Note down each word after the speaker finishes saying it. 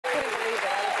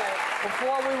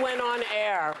Before we went on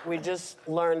air, we just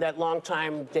learned that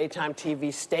longtime daytime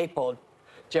TV staple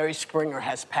Jerry Springer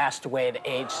has passed away at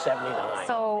age 79.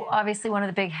 So obviously one of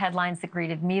the big headlines that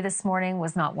greeted me this morning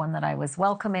was not one that I was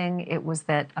welcoming. It was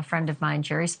that a friend of mine,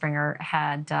 Jerry Springer,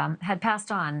 had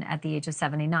passed on at the age of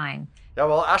 79. Yeah,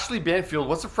 well, Ashley Banfield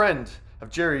was a friend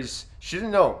of Jerry's. She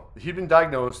didn't know that he'd been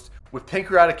diagnosed with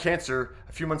pancreatic cancer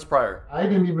a few months prior. I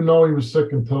didn't even know he was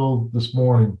sick until this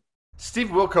morning. Steve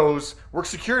Wilkos worked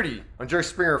security on Jerry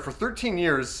Springer for 13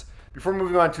 years before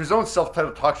moving on to his own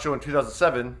self-titled talk show in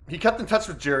 2007. He kept in touch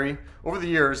with Jerry over the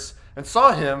years and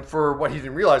saw him for what he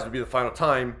didn't realize would be the final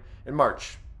time in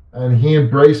March. And he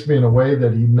embraced me in a way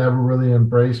that he never really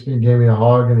embraced me, gave me a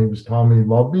hug, and he was telling me he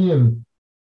loved me. And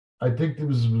I think it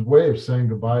was his way of saying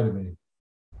goodbye to me.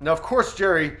 Now, of course,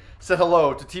 Jerry said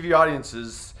hello to TV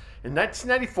audiences in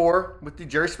 1994 with the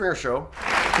Jerry Springer Show.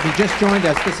 If you just joined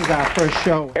us, this is our first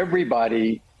show.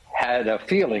 Everybody had a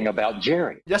feeling about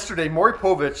Jerry. Yesterday, Maury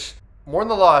Povich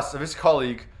mourned the loss of his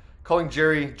colleague, calling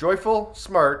Jerry joyful,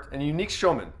 smart, and a unique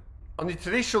showman. On the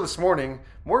Today Show this morning,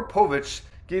 Maury Povich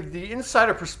gave the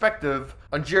insider perspective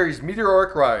on Jerry's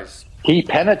meteoric rise. He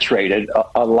penetrated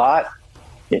a lot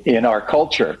in our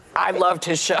culture. I loved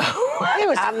his show.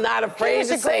 I'm not afraid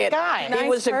to say it. He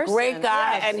was a great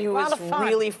guy, and he was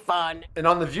really fun. And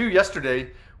on The View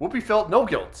yesterday, Whoopi felt no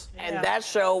guilt. And that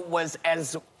show was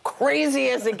as crazy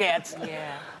as it gets.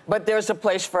 Yeah. But there's a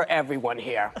place for everyone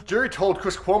here. Jerry told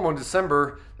Chris Cuomo in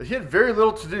December that he had very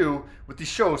little to do with the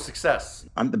show's success.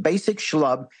 I'm the basic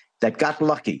schlub that got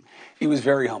lucky. He was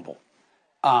very humble,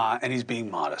 and he's being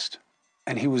modest.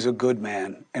 And he was a good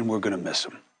man, and we're going to miss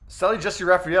him. Sally Jesse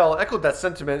Raphael echoed that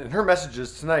sentiment in her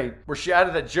messages tonight, where she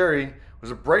added that Jerry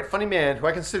was a bright, funny man who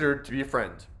I considered to be a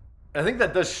friend. And I think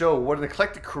that does show what an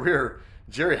eclectic career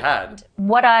Jerry had.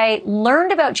 What I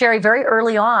learned about Jerry very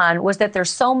early on was that there's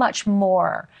so much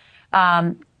more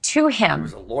to him. He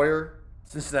was a lawyer,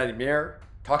 Cincinnati mayor,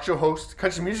 talk show host,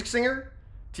 country music singer,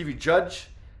 TV judge,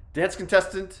 dance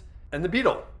contestant, and the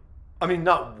Beatle. I mean,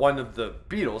 not one of the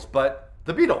Beatles, but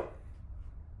the Beatle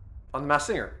on The Masked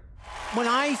Singer. When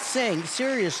I sing,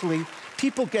 seriously,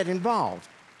 people get involved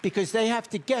because they have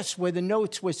to guess where the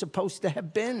notes were supposed to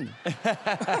have been.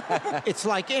 It's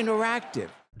like interactive.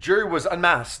 Jerry was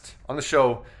unmasked on the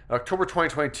show in October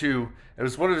 2022. It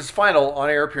was one of his final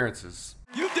on-air appearances.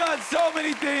 You've done so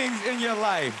many things in your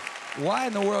life. Why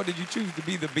in the world did you choose to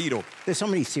be the Beatle? There's so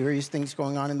many serious things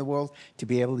going on in the world, to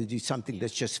be able to do something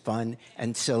that's just fun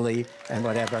and silly and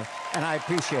whatever, and I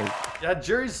appreciate it. Yeah,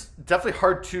 Jerry's definitely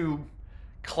hard to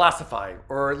classify,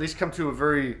 or at least come to a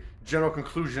very general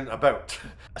conclusion about,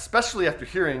 especially after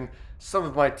hearing some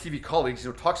of my TV colleagues,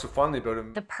 talk so fondly about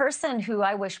him. The person who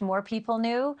I wish more people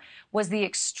knew was the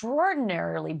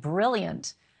extraordinarily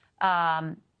brilliant,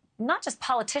 not just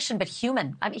politician, but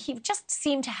human. I mean, he just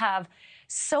seemed to have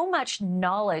so much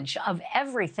knowledge of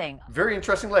everything. Very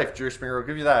interesting life, Jerry Springer. I'll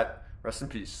give you that. Rest in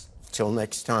peace. Till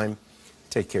next time,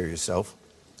 take care of yourself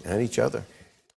and each other.